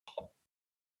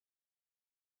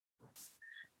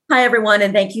Hi, everyone,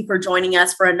 and thank you for joining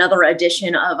us for another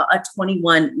edition of a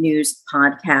 21 News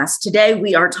podcast. Today,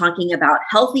 we are talking about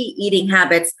healthy eating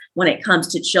habits when it comes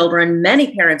to children.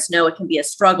 Many parents know it can be a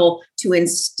struggle to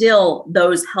instill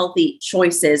those healthy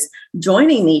choices.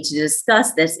 Joining me to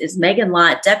discuss this is Megan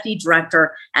Lott, Deputy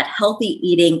Director at Healthy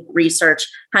Eating Research.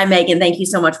 Hi, Megan. Thank you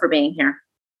so much for being here.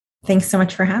 Thanks so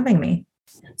much for having me.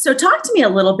 So talk to me a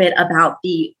little bit about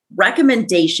the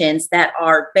recommendations that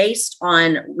are based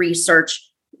on research.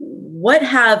 What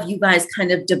have you guys kind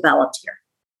of developed here?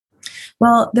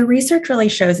 Well, the research really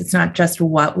shows it's not just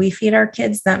what we feed our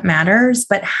kids that matters,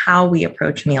 but how we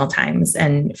approach meal times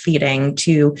and feeding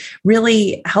to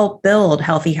really help build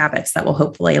healthy habits that will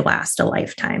hopefully last a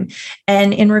lifetime.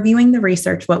 And in reviewing the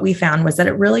research, what we found was that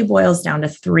it really boils down to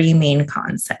three main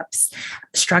concepts: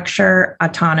 structure,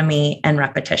 autonomy, and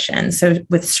repetition. So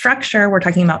with structure, we're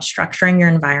talking about structuring your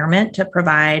environment to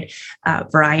provide a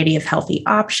variety of healthy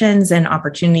options and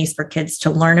opportunities for kids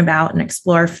to learn about and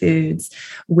explore foods.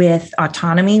 With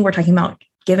autonomy, we're talking about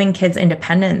giving kids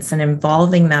independence and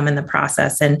involving them in the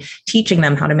process and teaching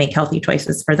them how to make healthy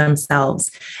choices for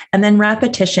themselves. And then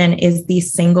repetition is the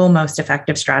single most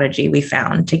effective strategy we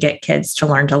found to get kids to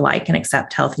learn to like and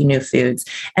accept healthy new foods.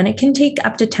 And it can take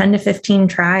up to 10 to 15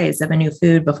 tries of a new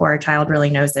food before a child really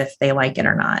knows if they like it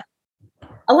or not.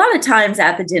 A lot of times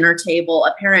at the dinner table,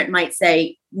 a parent might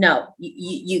say, no,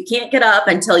 you can't get up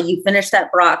until you finish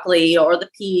that broccoli or the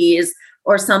peas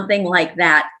or something like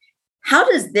that. How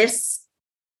does this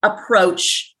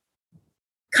approach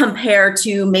compare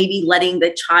to maybe letting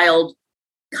the child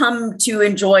come to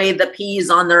enjoy the peas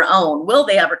on their own? Will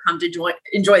they ever come to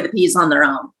enjoy the peas on their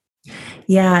own?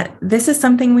 Yeah, this is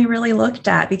something we really looked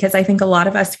at because I think a lot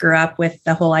of us grew up with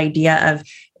the whole idea of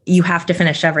you have to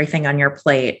finish everything on your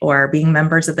plate or being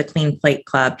members of the Clean Plate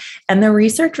Club. And the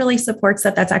research really supports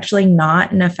that that's actually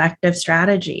not an effective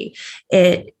strategy.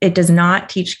 It does not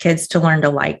teach kids to learn to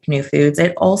like new foods.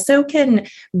 It also can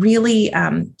really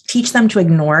teach them to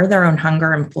ignore their own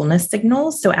hunger and fullness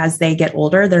signals. So as they get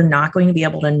older, they're not going to be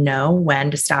able to know when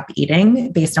to stop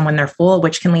eating based on when they're full,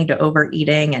 which can lead to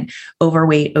overeating and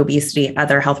overweight, obesity,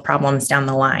 other health problems down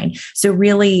the line. So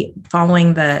really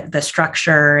following the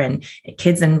structure and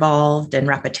kids involved and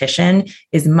repetition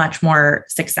is much more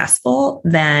successful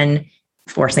than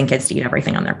forcing kids to eat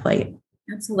everything on their plate.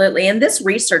 Absolutely. And this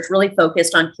research really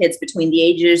focused on kids between the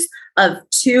ages of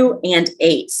 2 and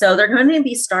 8. So they're going to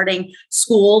be starting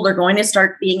school. They're going to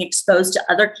start being exposed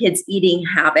to other kids' eating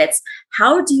habits.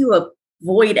 How do you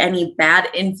avoid any bad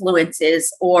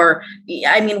influences? Or,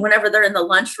 I mean, whenever they're in the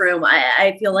lunchroom,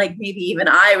 I feel like maybe even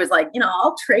I was like,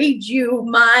 I'll trade you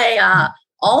my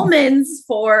almonds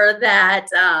for that,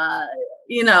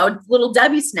 little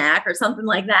Debbie snack or something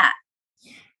like that.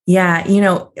 Yeah,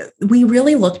 we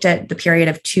really looked at the period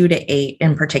of 2 to 8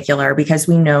 in particular, because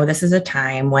we know this is a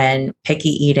time when picky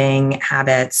eating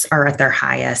habits are at their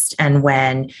highest and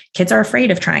when kids are afraid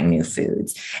of trying new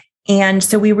foods. And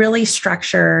so we really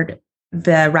structured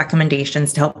the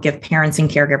recommendations to help give parents and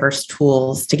caregivers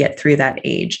tools to get through that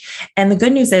age. And the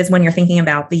good news is when you're thinking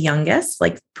about the youngest,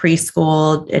 like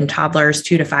preschool and toddlers,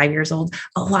 2 to 5 years old,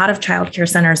 a lot of childcare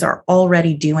centers are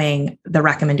already doing the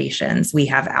recommendations we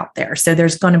have out there. So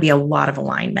there's going to be a lot of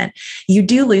alignment. You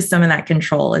do lose some of that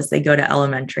control as they go to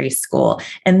elementary school.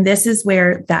 And this is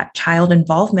where that child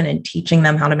involvement in teaching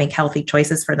them how to make healthy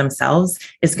choices for themselves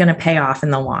is going to pay off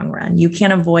in the long run. You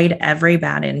can't avoid every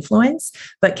bad influence,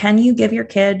 but can you give your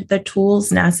kid the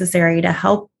tools necessary to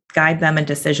help guide them in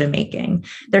decision making?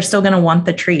 They're still going to want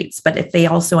the treats, but if they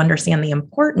also understand the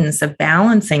importance of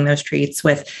balancing those treats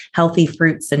with healthy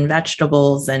fruits and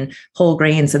vegetables and whole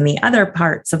grains and the other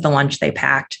parts of the lunch they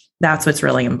packed, that's what's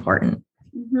really important.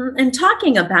 Mm-hmm. And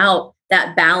talking about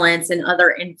that balance and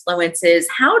other influences,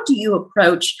 how do you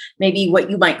approach maybe what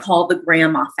you might call the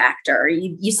grandma factor?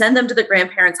 You send them to the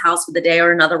grandparents' house for the day or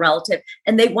another relative,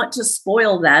 and they want to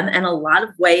spoil them. And a lot of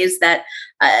ways that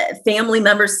family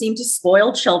members seem to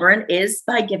spoil children is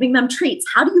by giving them treats.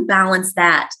 How do you balance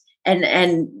that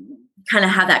and kind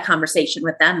of have that conversation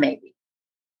with them maybe?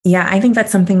 Yeah, I think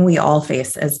that's something we all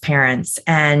face as parents.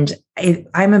 And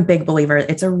I'm a big believer.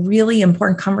 It's a really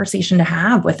important conversation to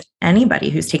have with anybody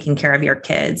who's taking care of your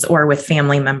kids or with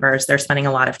family members they're spending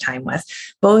a lot of time with,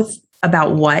 both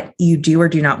about what you do or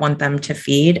do not want them to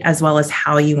feed, as well as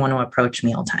how you want to approach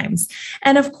meal times.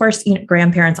 And of course,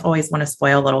 grandparents always want to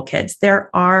spoil little kids.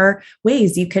 There are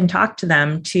ways you can talk to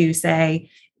them to say,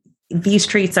 these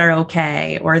treats are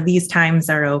okay, or these times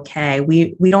are okay.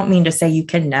 We don't mean to say you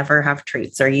can never have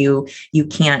treats or you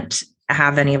can't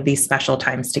have any of these special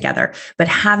times together, but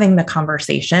having the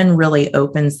conversation really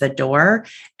opens the door.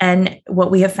 And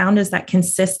what we have found is that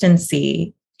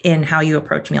consistency in how you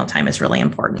approach mealtime is really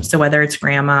important. So whether it's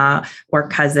grandma or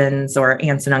cousins or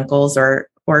aunts and uncles or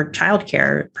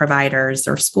childcare providers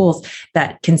or schools,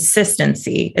 that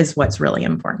consistency is what's really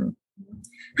important.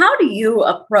 How do you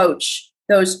approach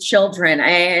those children?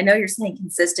 I know you're saying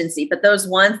consistency, but those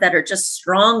ones that are just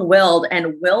strong-willed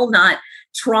and will not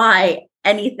try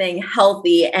anything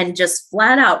healthy and just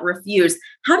flat out refuse.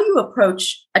 How do you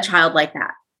approach a child like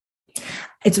that?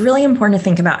 It's really important to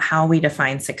think about how we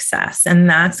define success, and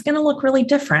that's going to look really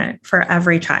different for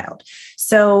every child.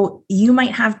 So you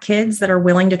might have kids that are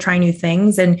willing to try new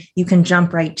things, and you can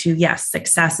jump right to, yes,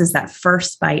 success is that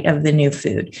first bite of the new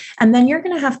food. And then you're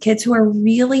going to have kids who are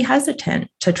really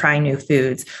hesitant to try new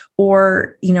foods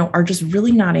or, are just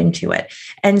really not into it.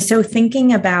 And so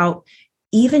thinking about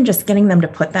even just getting them to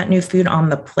put that new food on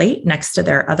the plate next to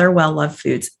their other well-loved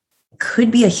foods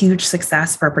could be a huge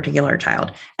success for a particular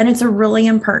child. And it's a really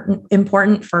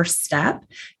important first step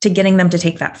to getting them to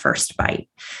take that first bite.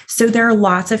 So there are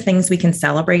lots of things we can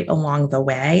celebrate along the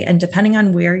way. And depending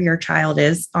on where your child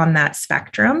is on that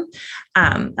spectrum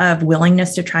of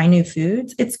willingness to try new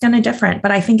foods, it's going to differ.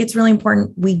 But I think it's really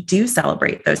important we do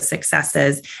celebrate those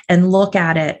successes and look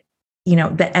at it.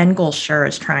 The end goal sure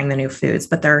is trying the new foods,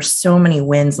 but there are so many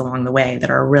wins along the way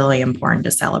that are really important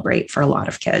to celebrate for a lot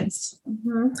of kids.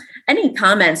 Mm-hmm. Any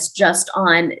comments just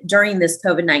on during this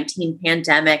COVID-19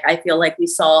 pandemic? I feel like we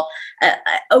saw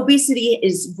obesity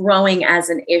is growing as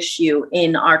an issue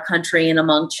in our country and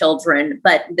among children,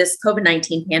 but this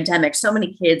COVID-19 pandemic, so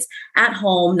many kids at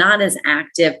home, not as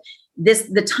active.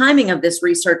 The timing of this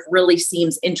research really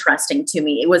seems interesting to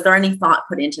me. Was there any thought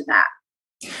put into that?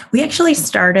 We actually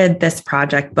started this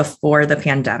project before the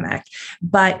pandemic,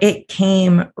 but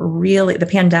the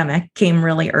pandemic came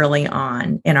really early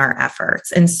on in our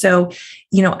efforts. And so,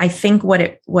 I think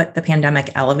what the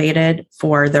pandemic elevated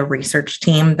for the research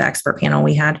team, the expert panel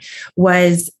we had,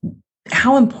 was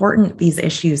how important these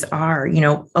issues are.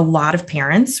 A lot of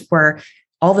parents were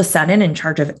all of a sudden in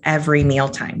charge of every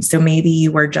mealtime. So maybe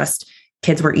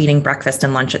kids were eating breakfast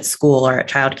and lunch at school or at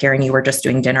childcare, and you were just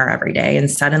doing dinner every day. And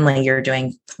suddenly you're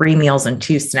doing 3 meals and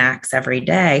 2 snacks every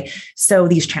day. So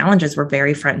these challenges were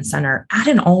very front and center at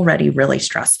an already really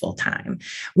stressful time,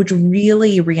 which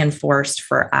really reinforced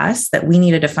for us that we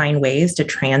needed to find ways to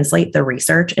translate the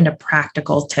research into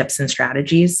practical tips and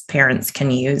strategies parents can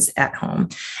use at home.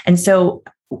 And so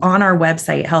on our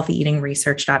website,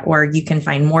 healthyeatingresearch.org, you can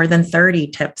find more than 30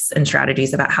 tips and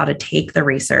strategies about how to take the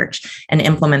research and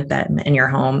implement them in your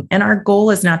home. And our goal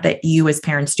is not that you as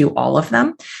parents do all of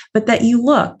them, but that you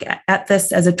look at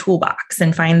this as a toolbox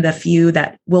and find the few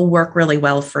that will work really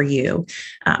well for you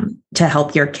to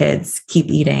help your kids keep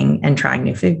eating and trying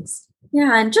new foods.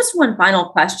 Yeah. And just one final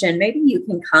question. Maybe you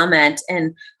can comment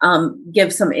and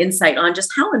give some insight on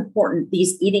just how important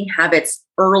these eating habits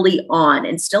early on,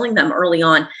 instilling them early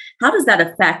on, how does that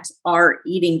affect our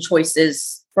eating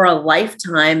choices for a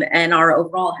lifetime and our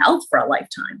overall health for a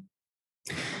lifetime?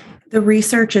 The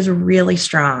research is really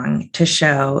strong to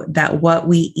show that what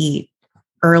we eat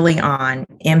early on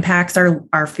impacts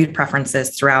our food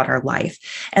preferences throughout our life.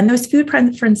 And those food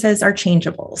preferences are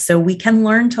changeable. So we can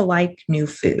learn to like new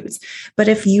foods. But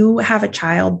if you have a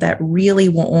child that really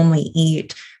will only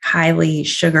eat highly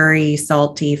sugary,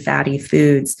 salty, fatty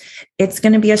foods, it's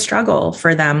going to be a struggle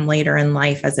for them later in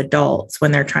life as adults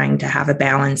when they're trying to have a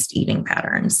balanced eating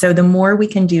pattern. So the more we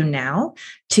can do now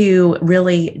to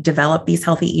really develop these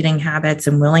healthy eating habits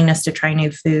and willingness to try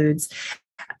new foods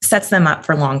sets them up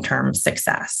for long-term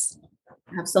success.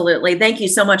 Absolutely. Thank you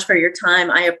so much for your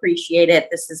time. I appreciate it.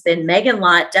 This has been Megan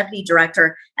Lott, Deputy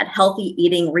Director at Healthy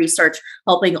Eating Research,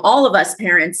 helping all of us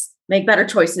parents make better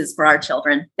choices for our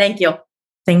children. Thank you.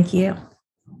 Thank you.